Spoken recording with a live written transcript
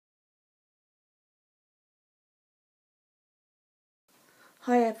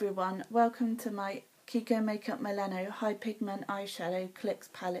Hi everyone, welcome to my Kiko Makeup Milano High Pigment Eyeshadow Clicks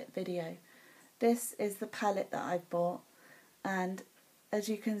palette video. This is the palette that I've bought, and as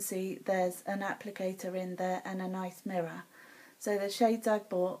you can see there's an applicator in there and a nice mirror. So the shades I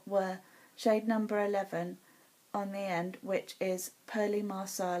bought were shade number 11 on the end, which is Pearly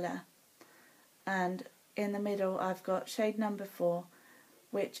Marsala, and in the middle I've got shade number 4,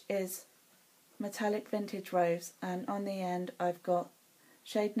 which is Metallic Vintage Rose, and on the end I've got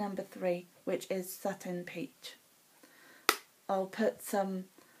shade number 3, which is Satin Peach. I'll put some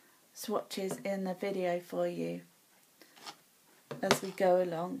swatches in the video for you as we go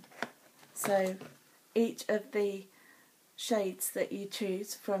along. So each of the shades that you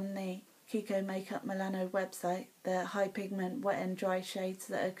choose from the Kiko Makeup Milano website, the high pigment wet and dry shades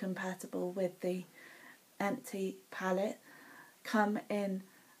that are compatible with the empty palette, come in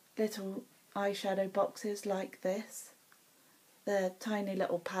little eyeshadow boxes like this. They're tiny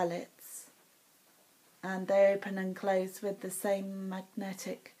little palettes, and they open and close with the same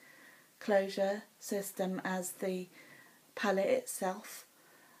magnetic closure system as the palette itself.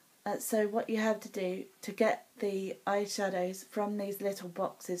 So what you have to do to get the eyeshadows from these little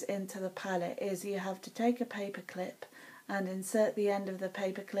boxes into the palette is you have to take a paper clip and insert the end of the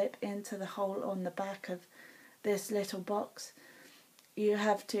paper clip into the hole on the back of this little box. You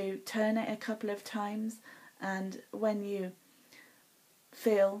have to turn it a couple of times, and when you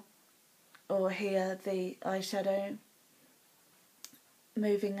feel or hear the eyeshadow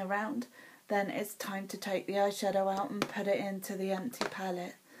moving around, then it's time to take the eyeshadow out and put it into the empty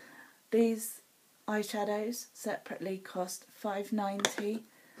palette. These eyeshadows separately cost $5.90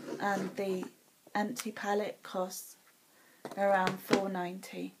 and the empty palette costs around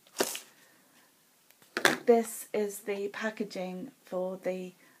 $4.90. This is the packaging for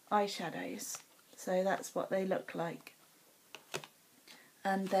the eyeshadows, so that's what they look like.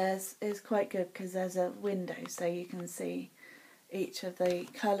 And theirs is quite good because there's a window so you can see each of the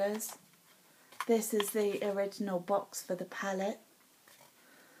colours. This is the original box for the palette,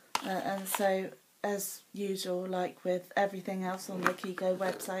 and so as usual, like with everything else on the Kiko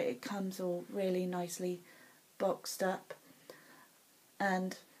website, it comes all really nicely boxed up.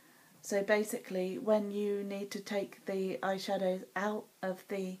 And so basically when you need to take the eyeshadows out of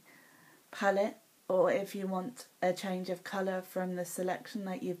the palette, or if you want a change of colour from the selection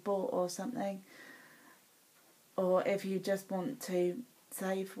that you've bought or something, or if you just want to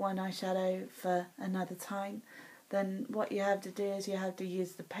save one eyeshadow for another time, then what you have to do is you have to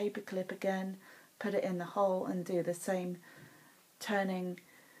use the paper clip again, put it in the hole and do the same turning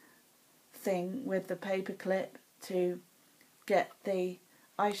thing with the paper clip to get the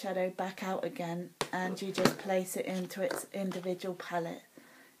eyeshadow back out again, and you just place it into its individual palette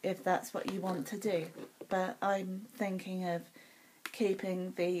if that's what you want to do. But I'm thinking of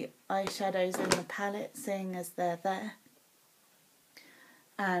keeping the eyeshadows in the palette, seeing as they're there,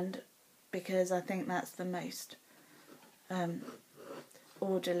 and because I think that's the most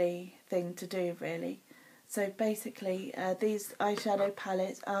orderly thing to do, really. So basically these eyeshadow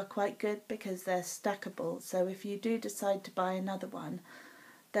palettes are quite good because they're stackable, so if you do decide to buy another one,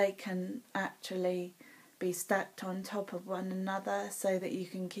 they can actually be stacked on top of one another so that you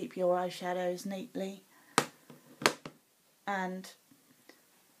can keep your eyeshadows neatly. And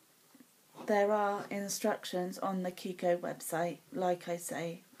there are instructions on the Kiko website, like I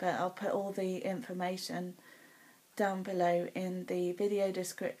say, but I'll put all the information down below in the video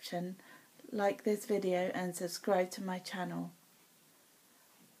description. Like this video and subscribe to my channel.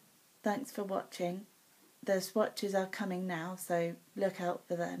 Thanks for watching. The swatches are coming now, so look out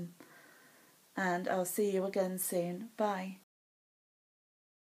for them. And I'll see you again soon. Bye.